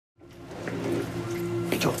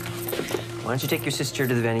Why don't you take your sister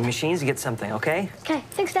to the vending machines and get something, okay? Okay,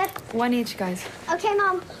 thanks, Dad. One each, guys. Okay,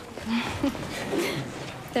 Mom.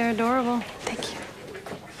 They're adorable. Thank you.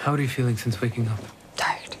 How are you feeling since waking up?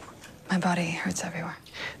 Tired. My body hurts everywhere.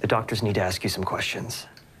 The doctors need to ask you some questions.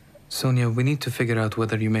 Sonia, we need to figure out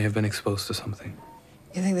whether you may have been exposed to something.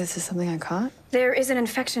 You think this is something I caught? There is an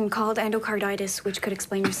infection called endocarditis, which could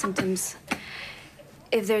explain your symptoms.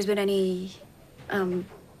 If there's been any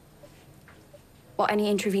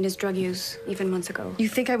intravenous drug use, even months ago. You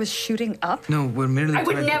think I was shooting up? No, we're merely I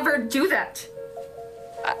would never do that.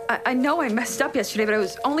 I know I messed up yesterday, but I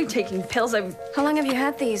was only taking pills. How long have you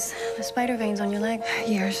had these? The spider veins on your leg?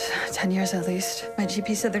 Years. 10 years at least. My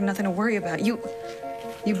GP said there's nothing to worry about. You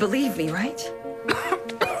believe me, right?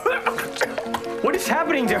 What is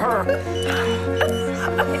happening to her? Put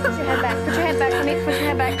your head back. Put your head back. Let me put your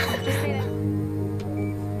head back. Just stay there.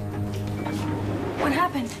 What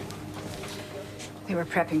happened? They were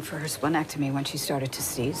prepping for her splenectomy when she started to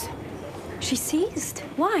seize. She seized?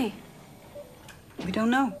 Why? We don't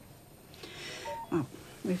know. Well,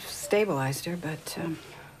 we've stabilized her, but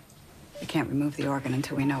we can't remove the organ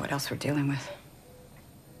until we know what else we're dealing with.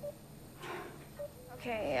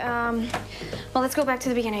 Okay, well, let's go back to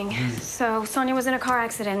the beginning. So, Sonia was in a car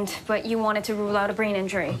accident, but you wanted to rule out a brain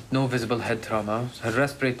injury. No visible head trauma. Her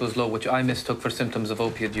respirate was low, which I mistook for symptoms of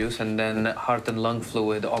opiate use, and then heart and lung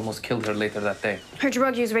fluid almost killed her later that day. Her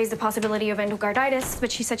drug use raised the possibility of endocarditis,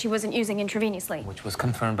 but she said she wasn't using intravenously. Which was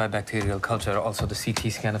confirmed by bacterial culture. Also, the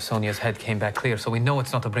CT scan of Sonia's head came back clear, so we know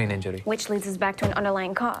it's not a brain injury. Which leads us back to an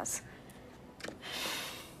underlying cause.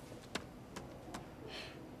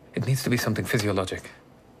 It needs to be something physiologic.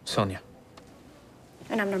 Sonia.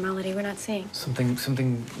 An abnormality we're not seeing.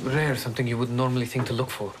 Something rare, something you would normally think to look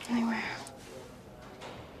for. Anywhere.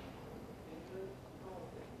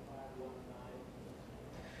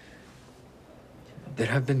 There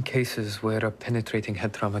have been cases where a penetrating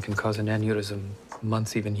head trauma can cause an aneurysm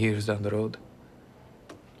months, even years down the road.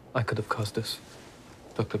 I could have caused this.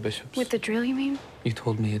 Dr. Bishop. With the drill, you mean? You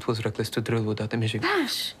told me it was reckless to drill without imaging.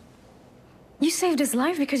 Bash! You saved his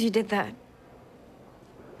life because you did that.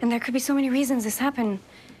 And there could be so many reasons this happened.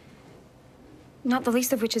 Not the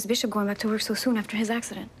least of which is Bishop going back to work so soon after his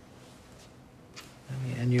accident.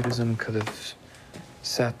 The aneurysm could have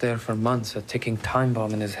sat there for months, a ticking time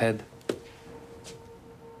bomb in his head.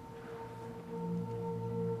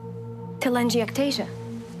 Telangiectasia.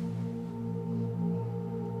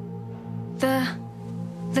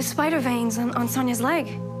 The spider veins on Sonia's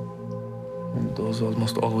leg. Those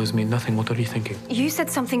almost always mean nothing. What are you thinking? You said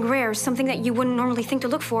something rare, something that you wouldn't normally think to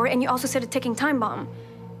look for, and you also said a ticking time bomb.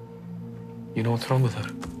 You know what's wrong with her?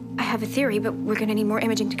 I have a theory, but we're gonna need more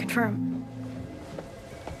imaging to confirm.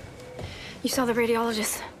 You saw the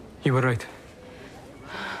radiologist. You were right.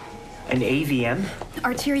 An AVM?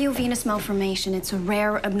 Arteriovenous malformation. It's a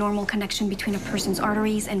rare, abnormal connection between a person's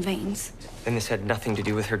arteries and veins. Then this had nothing to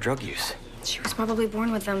do with her drug use. She was probably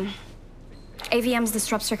born with them. AVMs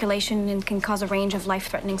disrupt circulation and can cause a range of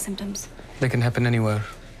life-threatening symptoms. They can happen anywhere.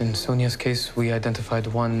 In Sonia's case, we identified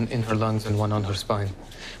one in her lungs and one on her spine.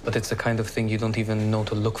 But it's the kind of thing you don't even know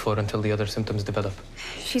to look for until the other symptoms develop.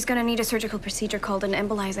 She's gonna need a surgical procedure called an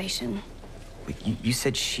embolization. Wait, you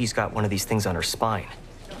said she's got one of these things on her spine.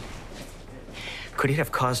 Could it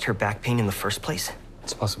have caused her back pain in the first place?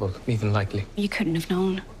 It's possible, even likely. You couldn't have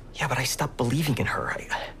known. Yeah, but I stopped believing in her.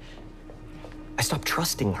 I stopped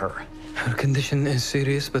trusting her. Her condition is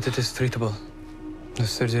serious, but it is treatable. The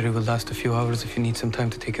surgery will last a few hours. If you need some time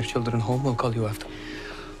to take your children home, we'll call you after.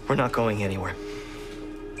 We're not going anywhere.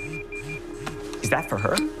 Is that for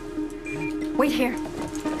her? Wait here.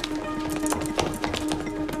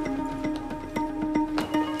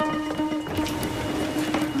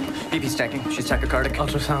 BP's checking. She's tachycardic.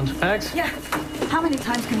 Ultrasound. Alex? Yeah. How many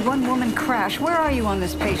times can one woman crash? Where are you on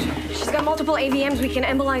this patient? She's got multiple AVMs. We can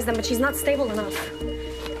embolize them, but she's not stable enough.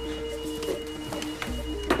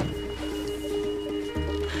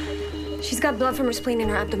 She's got blood from her spleen in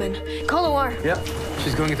her abdomen. Call OR. Yeah.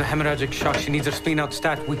 She's going into hemorrhagic shock. She needs her spleen out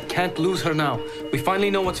stat. We can't lose her now. We finally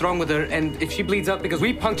know what's wrong with her, and if she bleeds out because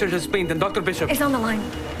we punctured her spleen, then Dr. Bishop... It's on the line.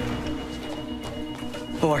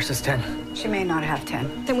 OR says 10. She may not have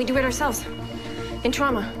 10. Then we do it ourselves. In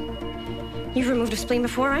trauma. You've removed a spleen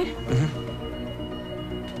before, right? Mm-hmm.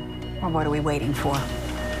 Well, what are we waiting for?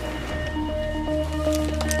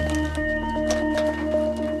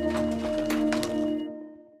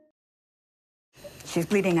 She's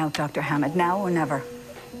bleeding out, Dr. Hamed. Now or never?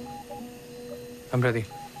 I'm ready.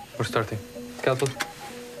 We're starting. Scalpel.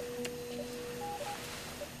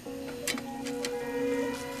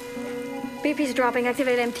 BP's dropping.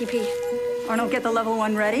 Activate MTP. Arnold, get the level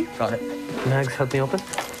 1 ready. Got it. Mags, help me open.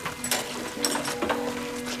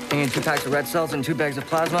 You need 2 packs of red cells and 2 bags of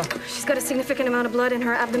plasma. She's got a significant amount of blood in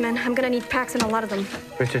her abdomen. I'm gonna need packs and a lot of them.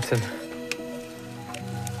 Richardson.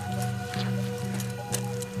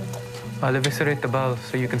 I'll eviscerate the bowel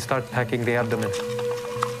so you can start packing the abdomen.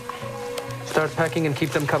 Start packing and keep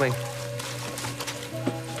them coming.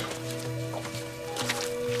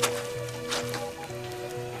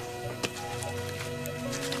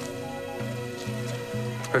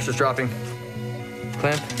 Pressure's dropping.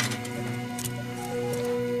 Clamp.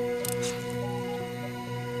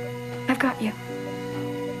 I've got you.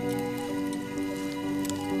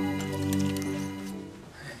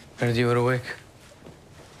 Heard you were awake.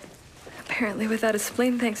 Apparently without a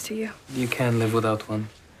spleen, thanks to you. You can live without one.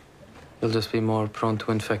 You'll just be more prone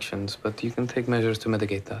to infections, but you can take measures to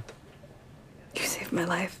mitigate that. You saved my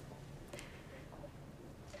life.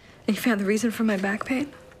 And you found the reason for my back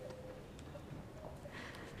pain?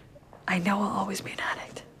 I know I'll always be an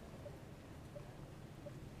addict.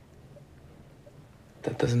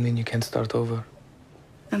 That doesn't mean you can't start over.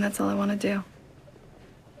 And that's all I want to do.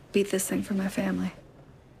 Beat this thing for my family.